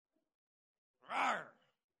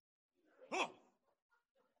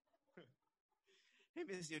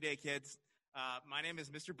Hey, Miss New Day kids. My name is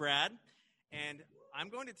Mr. Brad, and I'm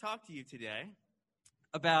going to talk to you today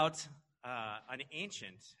about an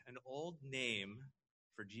old name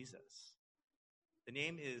for Jesus. The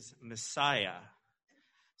name is Messiah.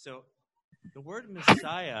 So the word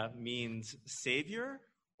Messiah means Savior,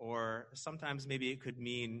 or sometimes maybe it could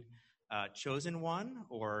mean chosen one,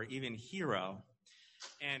 or even hero.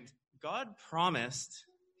 And God promised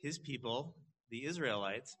his people, the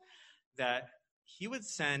Israelites, that he would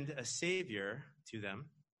send a Savior to them,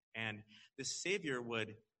 and this Savior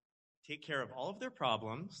would take care of all of their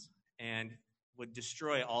problems and would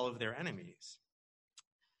destroy all of their enemies.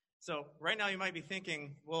 So right now you might be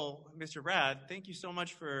thinking, well, Mr. Brad, thank you so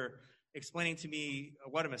much for explaining to me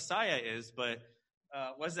what a Messiah is, but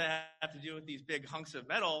what does that have to do with these big hunks of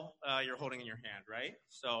metal you're holding in your hand, right?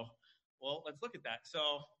 So, well, let's look at that.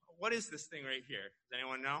 So what is this thing right here? Does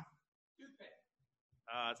anyone know? Toothpick.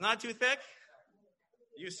 It's not a toothpick?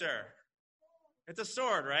 You, sir. It's a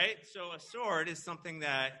sword, right? So a sword is something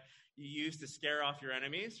that you use to scare off your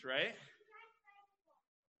enemies, right?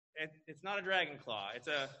 It's not a dragon claw. It's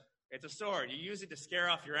a sword. You use it to scare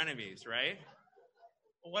off your enemies, right?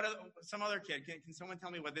 What? Some other kid? Can someone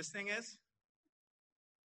tell me what this thing is?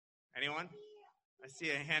 Anyone? I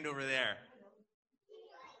see a hand over there.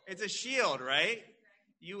 It's a shield, right?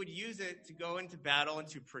 You would use it to go into battle and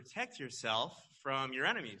to protect yourself from your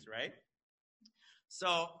enemies, right?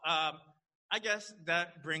 So I guess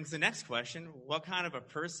that brings the next question. What kind of a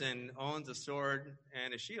person owns a sword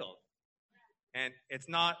and a shield? And it's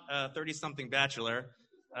not a 30-something bachelor.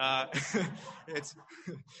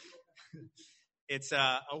 It's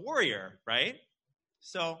a warrior, right?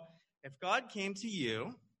 So if God came to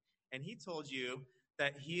you and he told you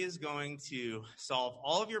that he is going to solve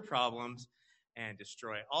all of your problems and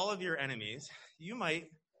destroy all of your enemies, you might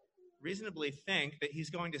reasonably think that he's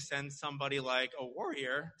going to send somebody like a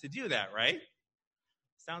warrior to do that, right?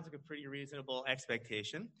 Sounds like a pretty reasonable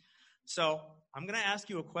expectation. So I'm going to ask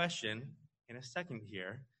you a question in a second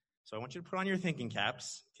here. So I want you to put on your thinking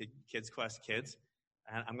caps, kids,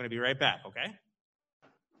 and I'm going to be right back, okay?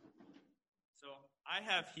 So I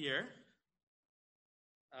have here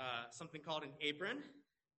something called an apron.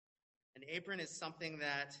 An apron is something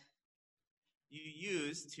that you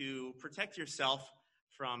use to protect yourself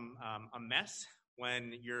from a mess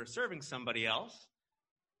when you're serving somebody else.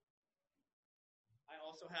 I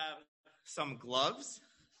also have some gloves.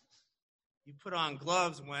 You put on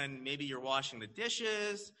gloves when maybe you're washing the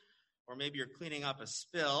dishes or maybe you're cleaning up a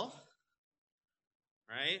spill,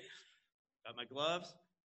 right? Got my gloves.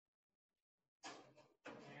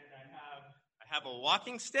 And I have a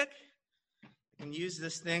walking stick. I can use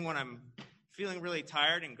this thing when I'm feeling really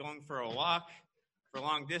tired and going for a walk for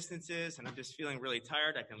long distances, and I'm just feeling really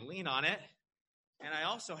tired. I can lean on it. And I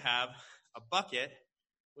also have a bucket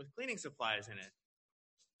with cleaning supplies in it.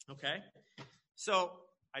 Okay? So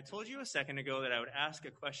I told you a second ago that I would ask a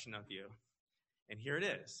question of you, and here it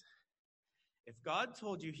is. If God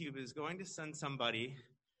told you he was going to send somebody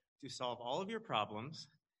to solve all of your problems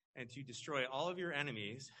and to destroy all of your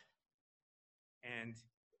enemies, and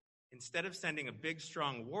instead of sending a big,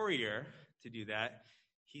 strong warrior to do that,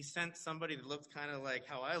 he sent somebody that looked kind of like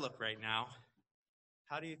how I look right now,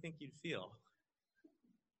 how do you think you'd feel?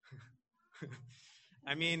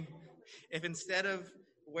 I mean, if instead of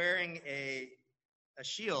wearing a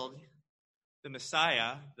shield, the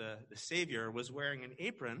Messiah, the Savior, was wearing an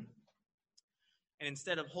apron, and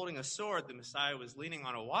instead of holding a sword, the Messiah was leaning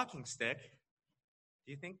on a walking stick,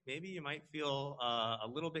 do you think maybe you might feel a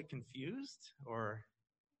little bit confused or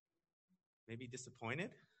maybe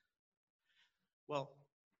disappointed? Well,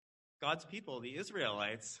 God's people, the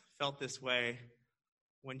Israelites, felt this way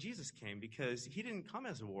when Jesus came because he didn't come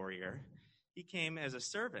as a warrior. He came as a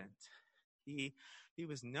servant. He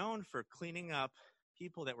was known for cleaning up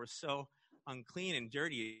people that were so unclean and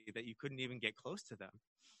dirty that you couldn't even get close to them.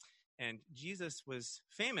 And Jesus was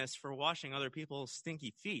famous for washing other people's stinky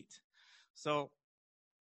feet. So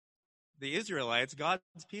the Israelites, God's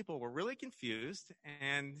people, were really confused,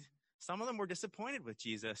 and some of them were disappointed with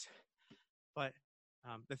Jesus. But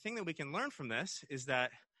the thing that we can learn from this is that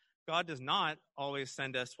God does not always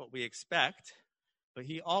send us what we expect, but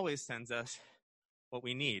he always sends us what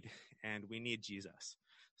we need, and we need Jesus.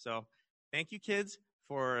 So thank you, kids,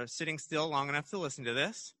 for sitting still long enough to listen to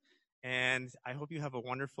this, and I hope you have a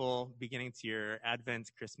wonderful beginning to your Advent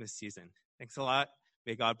Christmas season. Thanks a lot.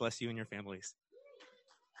 May God bless you and your families.